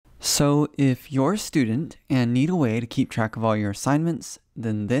So if you're a student and need a way to keep track of all your assignments,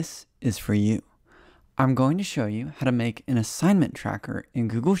 then this is for you. I'm going to show you how to make an assignment tracker in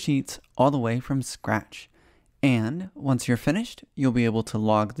Google Sheets all the way from scratch. And once you're finished, you'll be able to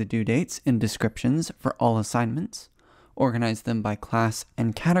log the due dates and descriptions for all assignments, organize them by class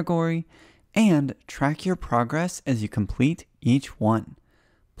and category, and track your progress as you complete each one.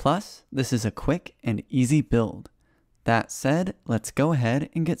 Plus, this is a quick and easy build. That said, let's go ahead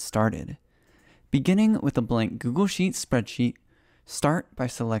and get started. Beginning with a blank Google Sheets spreadsheet, start by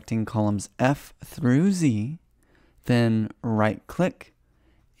selecting columns F through Z, then right-click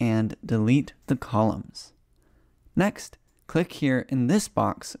and delete the columns. Next, click here in this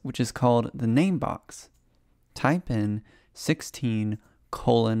box, which is called the name box. Type in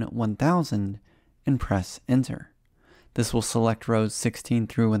 16:1000 and press enter. This will select rows 16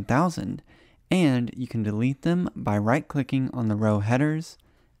 through 1000, and you can delete them by right-clicking on the row headers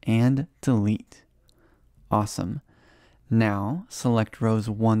and delete. Awesome. Now select rows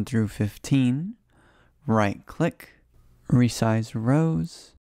 1 through 15, right-click, resize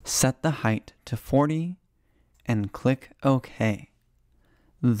rows, set the height to 40, and click OK.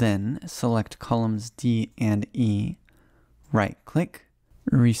 Then select columns D and E, right-click,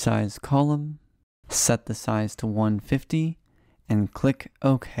 resize column, set the size to 150, and click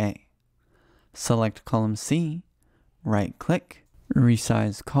OK. Select column C, right-click,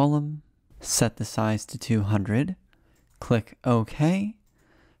 resize column, set the size to 200, click OK.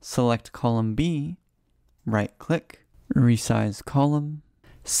 Select column B, right-click, resize column,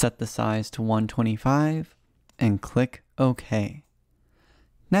 set the size to 125, and click OK.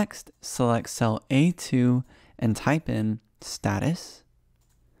 Next, select cell A2 and type in status,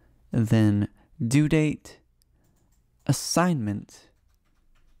 then due date, assignment,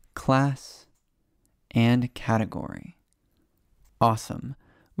 class, and category. Awesome.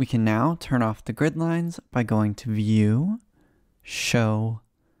 We can now turn off the grid lines by going to View, Show,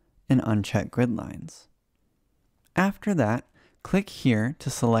 and uncheck grid lines. After that, click here to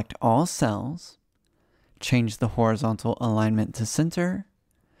select all cells, change the horizontal alignment to center,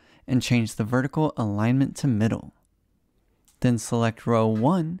 and change the vertical alignment to middle. Then select row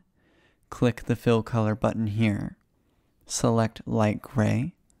 1, click the Fill Color button here, select light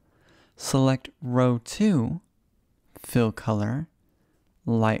gray, select row 2, fill color,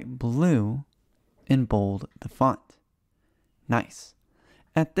 light blue, and bold the font. Nice.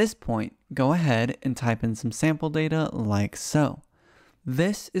 At this point, go ahead and type in some sample data like so.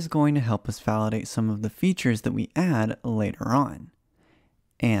 This is going to help us validate some of the features that we add later on.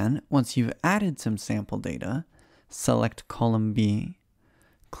 And once you've added some sample data, select column B,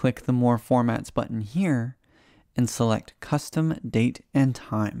 click the More Formats button here, and select Custom Date and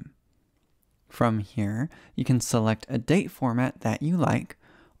Time. From here, you can select a date format that you like,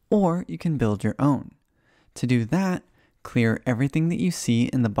 or you can build your own. To do that, clear everything that you see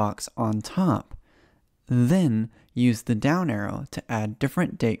in the box on top. Then use the down arrow to add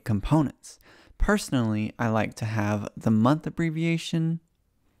different date components. Personally, I like to have the month abbreviation,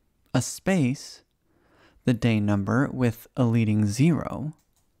 a space, the day number with a leading 0,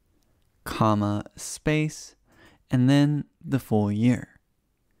 comma, space, and then the full year.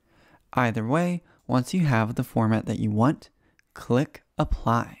 Either way, once you have the format that you want, click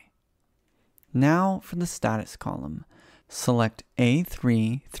Apply. Now for the status column, select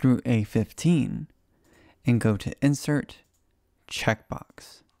A3 through A15 and go to Insert,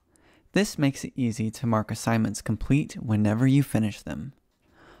 Checkbox. This makes it easy to mark assignments complete whenever you finish them.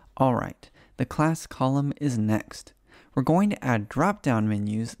 Alright, the class column is next. We're going to add drop-down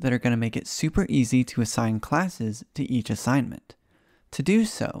menus that are going to make it super easy to assign classes to each assignment. To do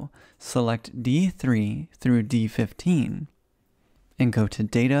so, select D3 through D15 and go to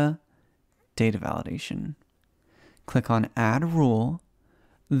Data, Data Validation. Click on Add Rule,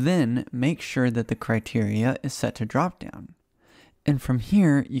 then make sure that the criteria is set to dropdown. And from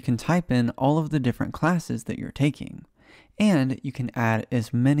here, you can type in all of the different classes that you're taking, and you can add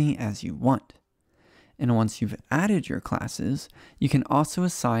as many as you want. And once you've added your classes, you can also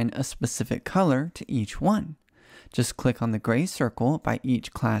assign a specific color to each one. Just click on the gray circle by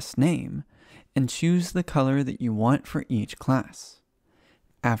each class name and choose the color that you want for each class.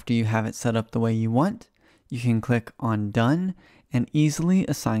 After you have it set up the way you want, you can click on Done and easily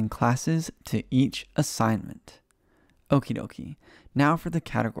assign classes to each assignment. Okie dokie. Now for the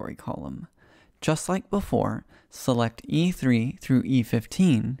category column. Just like before, select E3 through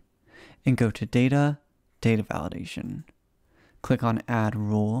E15 and go to Data, Data Validation. Click on Add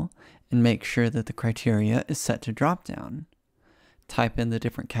Rule and make sure that the criteria is set to dropdown. Type in the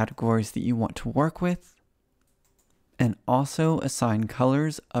different categories that you want to work with, and also assign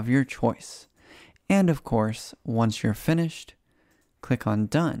colors of your choice. And of course, once you're finished, click on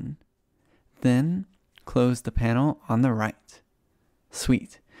Done. Then close the panel on the right.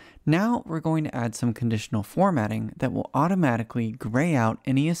 Sweet. Now we're going to add some conditional formatting that will automatically gray out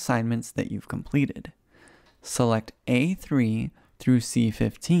any assignments that you've completed. Select A3 through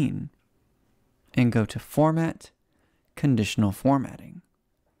C15 and go to Format, Conditional Formatting.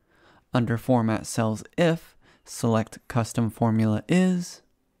 Under Format Cells If, select Custom Formula Is,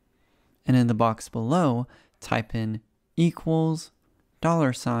 and in the box below, type in equals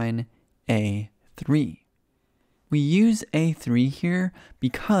 $A3. We use A3 here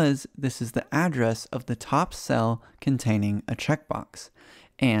because this is the address of the top cell containing a checkbox.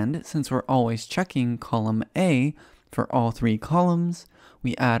 And since we're always checking column A for all 3 columns,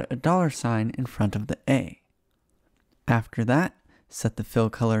 we add a $sign in front of the A. After that, set the fill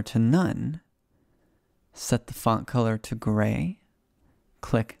color to none. Set the font color to gray.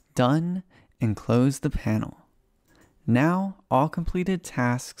 Click Done and close the panel. Now, all completed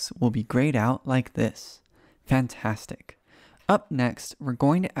tasks will be grayed out like this. Fantastic. Up next, we're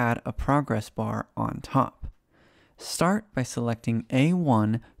going to add a progress bar on top. Start by selecting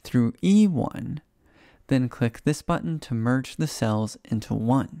A1 through E1, then click this button to merge the cells into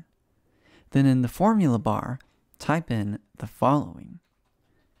one. Then in the formula bar, type in the following: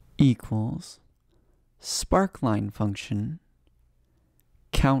 equals sparkline function,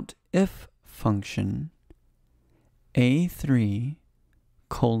 COUNTIF function, A3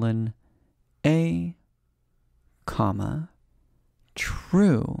 colon A, comma,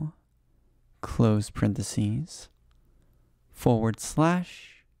 true, close parentheses, /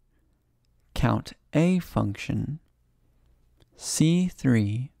 count A function,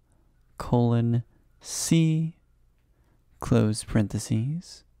 C3 colon C, close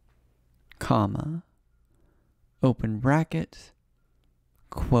parentheses, comma, open bracket,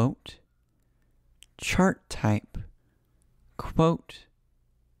 quote, chart type, quote,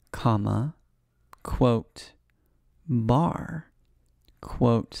 comma, quote, bar,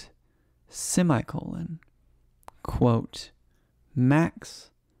 quote, semicolon, quote, max,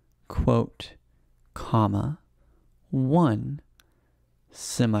 quote, comma, 1,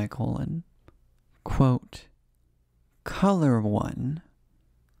 semicolon, quote, color 1,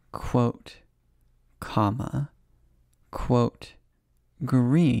 quote, comma, quote,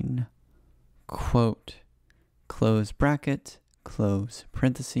 green, quote, close bracket, close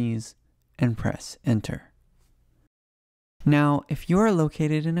parentheses, and press enter. Now, if you are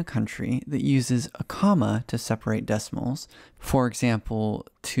located in a country that uses a comma to separate decimals, for example,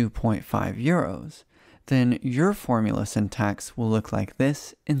 2.5 euros, then your formula syntax will look like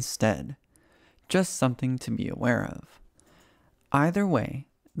this instead. Just something to be aware of. Either way,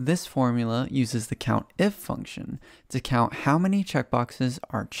 this formula uses the COUNTIF function to count how many checkboxes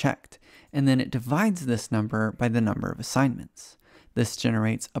are checked, and then it divides this number by the number of assignments. This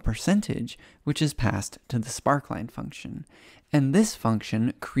generates a percentage, which is passed to the sparkline function, and this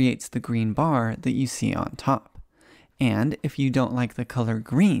function creates the green bar that you see on top. And if you don't like the color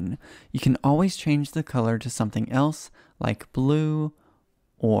green, you can always change the color to something else like blue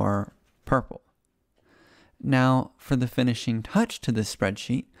or purple. Now, for the finishing touch to this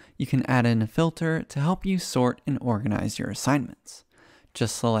spreadsheet, you can add in a filter to help you sort and organize your assignments.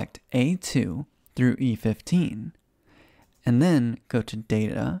 Just select A2 through E15, and then go to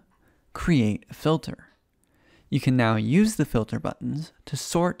Data, Create a Filter. You can now use the filter buttons to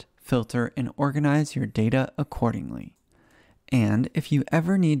sort, filter, and organize your data accordingly. And if you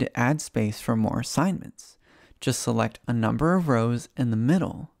ever need to add space for more assignments, just select a number of rows in the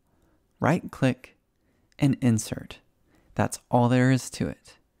middle, right-click, and insert. That's all there is to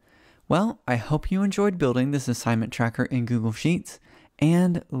it. Well, I hope you enjoyed building this assignment tracker in Google Sheets,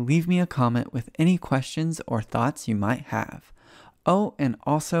 and leave me a comment with any questions or thoughts you might have. Oh, and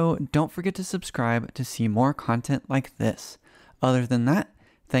also don't forget to subscribe to see more content like this. Other than that,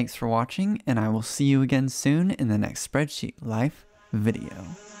 thanks for watching, and I will see you again soon in the next Spreadsheet Life video.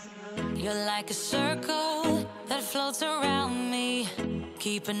 You're like a circle that floats around me,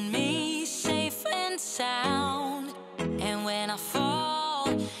 keeping me safe and sound. And when I fall,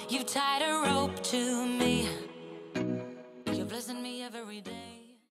 you tied a rope to me.